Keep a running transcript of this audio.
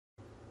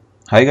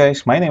Hi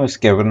guys, my name is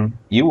Kevin.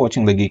 You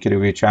watching the Geeki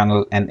Review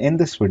channel, and in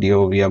this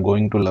video we are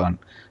going to learn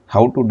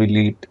how to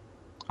delete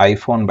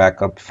iPhone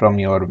backup from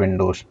your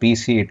Windows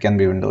PC. It can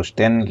be Windows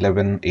 10,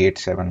 11, 8,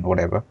 7,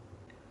 whatever.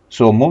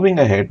 So moving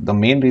ahead, the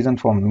main reason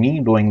for me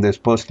doing this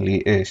personally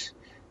is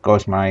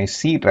because my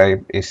C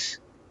drive is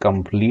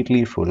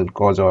completely full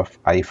because of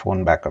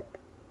iPhone backup.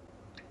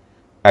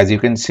 As you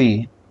can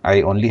see,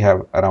 I only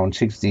have around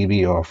 6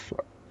 GB of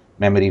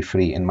memory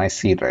free in my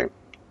C drive,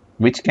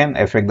 which can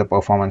affect the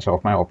performance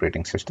of my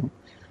operating system.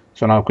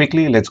 So now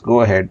quickly let's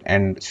go ahead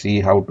and see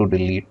how to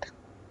delete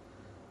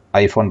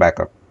iPhone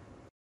backup.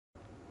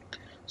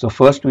 So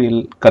first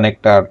we'll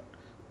connect our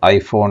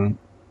iPhone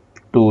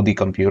to the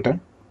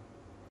computer,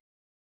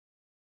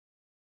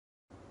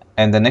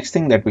 and the next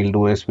thing that we'll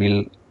do is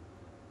we'll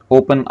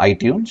open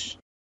iTunes,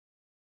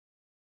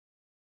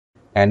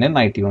 and in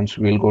iTunes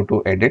we'll go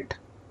to edit,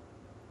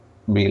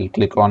 we'll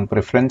click on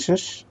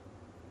preferences,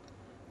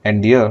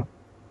 and here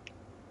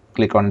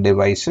click on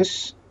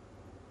devices,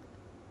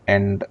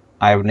 and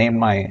I've named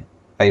my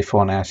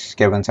iPhone as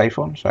Kevin's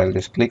iPhone, so I'll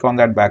just click on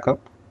that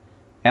backup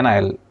and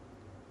I'll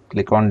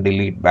click on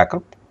delete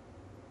backup.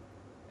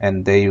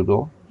 And there you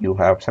go, you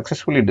have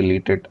successfully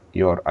deleted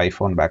your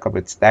iPhone backup.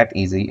 It's that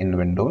easy in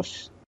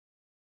Windows.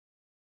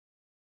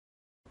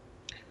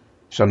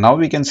 So now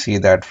we can see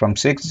that from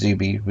 6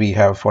 GB we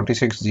have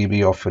 46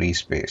 GB of free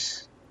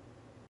space.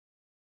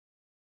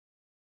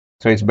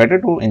 So it's better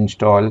to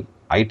install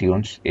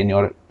iTunes in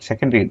your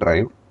secondary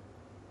drive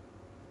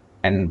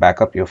and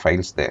back up your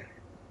files there.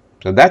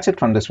 So that's it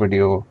from this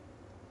video.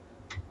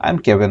 I'm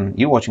Kevin,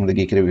 you watching the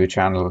Geek Review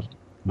channel.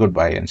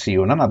 Goodbye and see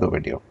you in another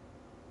video.